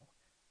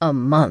A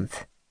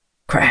month.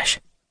 Crash.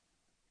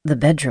 The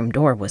bedroom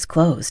door was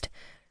closed.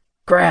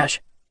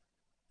 Crash.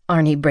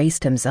 Arnie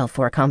braced himself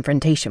for a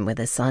confrontation with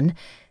his son,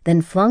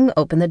 then flung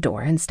open the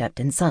door and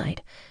stepped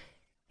inside.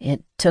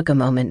 It took a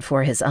moment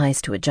for his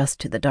eyes to adjust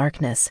to the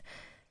darkness.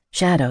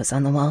 Shadows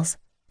on the walls,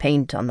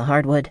 paint on the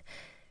hardwood.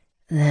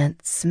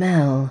 That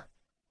smell.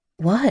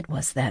 What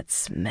was that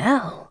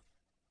smell?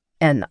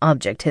 An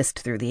object hissed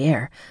through the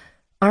air.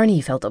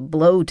 Arnie felt a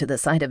blow to the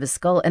side of his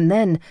skull, and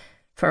then,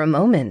 for a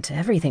moment,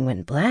 everything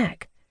went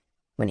black.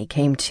 When he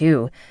came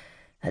to,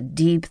 a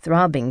deep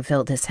throbbing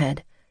filled his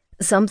head.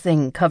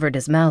 Something covered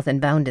his mouth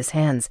and bound his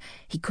hands.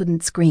 He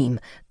couldn't scream,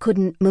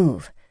 couldn't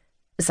move.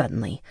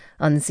 Suddenly,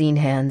 unseen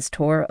hands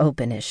tore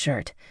open his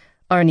shirt.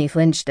 Arnie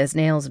flinched as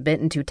nails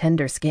bit into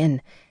tender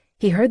skin.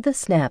 He heard the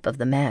snap of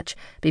the match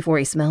before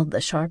he smelled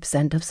the sharp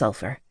scent of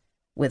sulfur.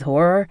 With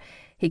horror,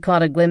 he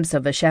caught a glimpse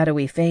of a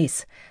shadowy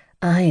face,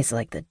 eyes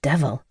like the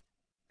devil.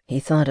 He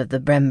thought of the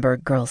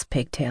Bremberg girl's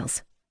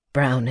pigtails,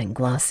 brown and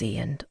glossy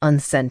and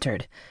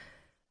uncentered.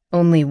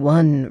 Only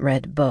one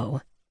red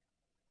bow.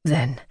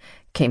 Then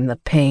came the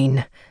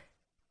pain,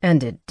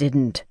 and it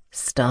didn't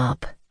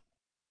stop.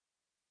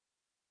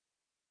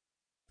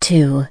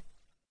 2.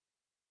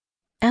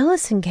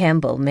 Allison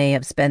Campbell may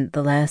have spent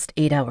the last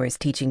 8 hours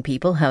teaching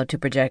people how to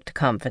project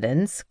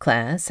confidence,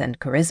 class, and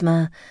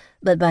charisma,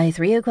 but by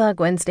 3 o'clock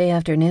Wednesday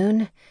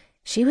afternoon,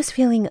 she was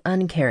feeling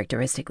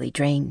uncharacteristically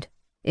drained.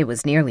 It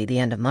was nearly the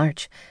end of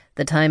March,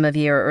 the time of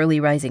year early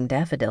rising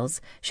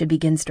daffodils should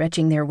begin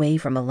stretching their way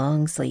from a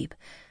long sleep,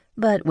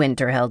 but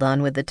winter held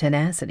on with the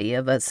tenacity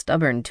of a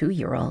stubborn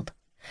 2-year-old.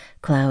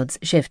 Clouds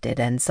shifted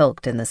and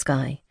sulked in the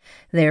sky,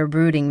 their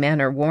brooding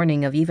manner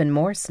warning of even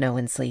more snow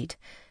and sleet.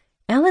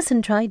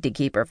 Allison tried to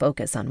keep her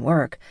focus on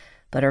work,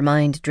 but her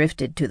mind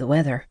drifted to the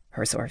weather,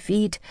 her sore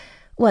feet,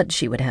 what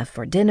she would have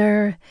for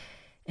dinner,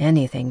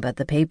 anything but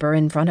the paper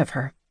in front of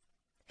her.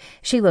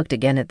 She looked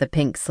again at the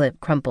pink slip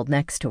crumpled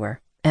next to her,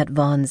 at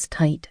Vaughn's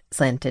tight,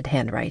 slanted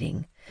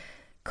handwriting.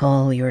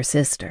 Call your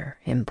sister.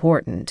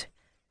 Important.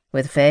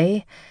 With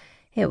Faye,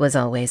 it was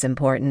always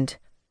important.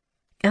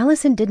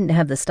 Allison didn't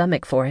have the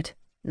stomach for it,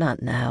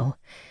 not now.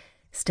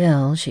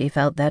 Still, she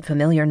felt that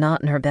familiar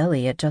knot in her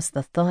belly at just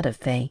the thought of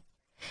Faye.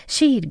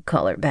 She'd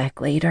call her back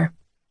later.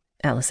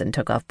 Allison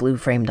took off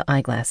blue-framed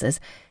eyeglasses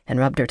and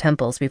rubbed her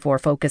temples before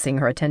focusing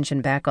her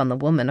attention back on the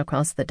woman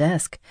across the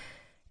desk.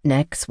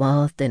 Neck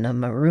swathed in a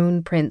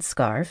maroon print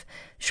scarf,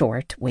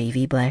 short,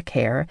 wavy black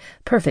hair,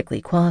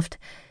 perfectly coiffed,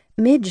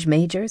 Midge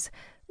Majors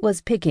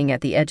was picking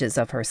at the edges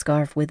of her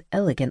scarf with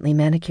elegantly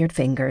manicured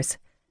fingers.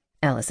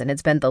 Allison had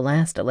spent the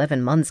last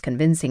 11 months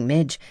convincing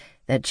Midge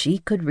that she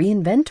could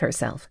reinvent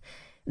herself,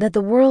 that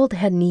the world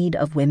had need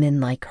of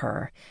women like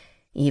her,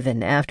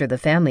 even after the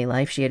family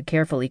life she had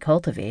carefully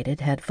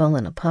cultivated had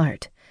fallen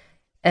apart.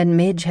 And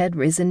Midge had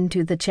risen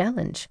to the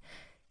challenge.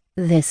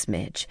 This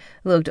Midge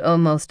looked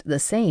almost the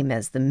same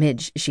as the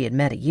Midge she had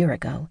met a year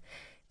ago.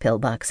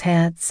 Pillbox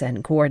hats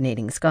and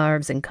coordinating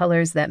scarves in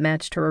colors that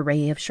matched her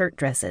array of shirt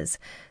dresses,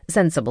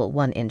 sensible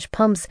 1-inch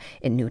pumps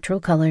in neutral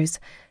colors,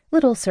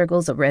 little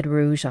circles of red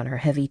rouge on her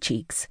heavy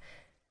cheeks.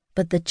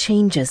 But the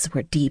changes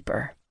were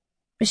deeper.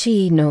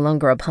 She no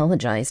longer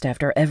apologized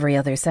after every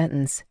other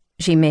sentence.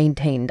 She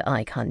maintained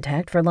eye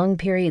contact for long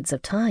periods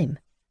of time.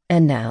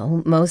 And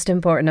now, most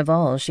important of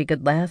all, she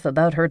could laugh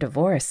about her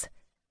divorce.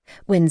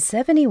 When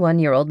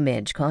 71-year-old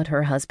Midge caught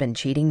her husband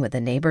cheating with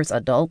a neighbor's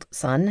adult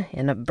son,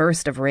 in a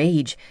burst of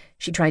rage,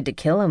 she tried to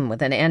kill him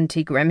with an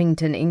antique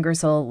Remington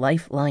Ingersoll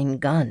Lifeline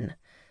gun.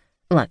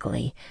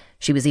 Luckily,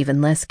 she was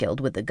even less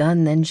skilled with the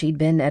gun than she'd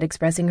been at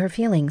expressing her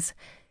feelings.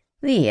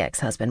 The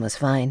ex-husband was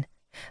fine,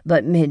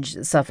 but Midge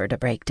suffered a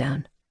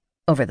breakdown.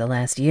 Over the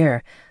last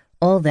year,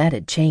 all that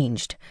had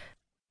changed.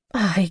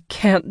 "I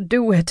can't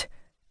do it,"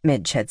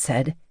 Midge had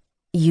said.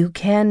 "You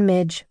can,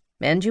 Midge,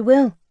 and you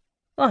will."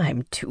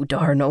 "I'm too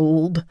darn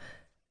old."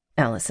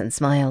 Allison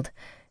smiled.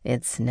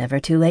 It's never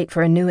too late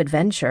for a new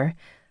adventure.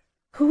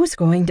 "Who's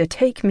going to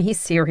take me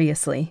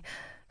seriously?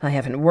 I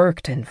haven't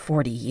worked in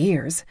 40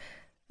 years.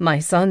 My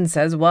son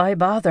says why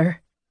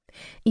bother?"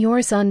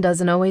 "Your son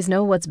doesn't always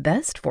know what's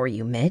best for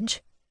you,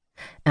 Midge."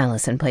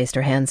 Allison placed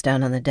her hands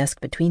down on the desk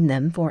between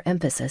them for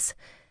emphasis.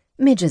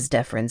 Midge's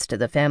deference to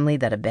the family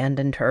that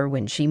abandoned her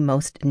when she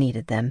most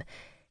needed them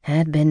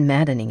had been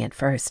maddening at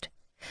first.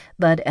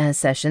 But as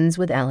sessions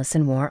with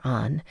Allison wore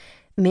on,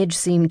 Midge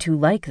seemed to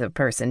like the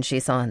person she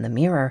saw in the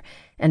mirror,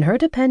 and her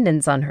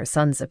dependence on her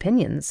son's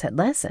opinions had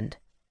lessened.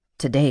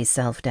 Today's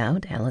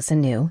self-doubt,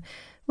 Allison knew,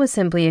 was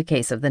simply a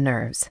case of the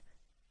nerves.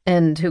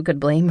 And who could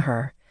blame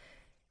her?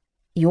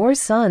 "Your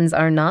sons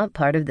are not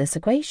part of this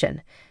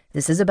equation.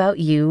 This is about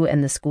you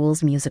and the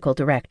school's musical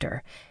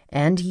director.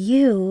 And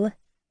you,"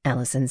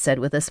 Allison said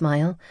with a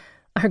smile,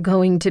 "are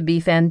going to be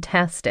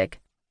fantastic."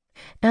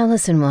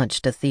 Allison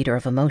watched a theater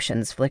of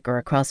emotions flicker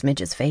across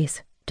Midge's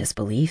face.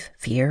 Disbelief,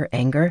 fear,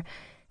 anger,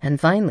 and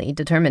finally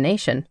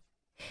determination.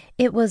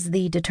 It was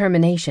the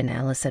determination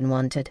Allison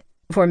wanted,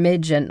 for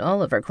Midge and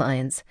all of her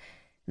clients.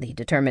 The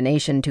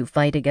determination to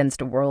fight against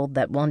a world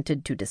that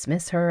wanted to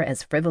dismiss her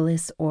as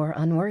frivolous or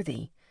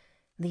unworthy.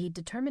 The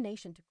determination to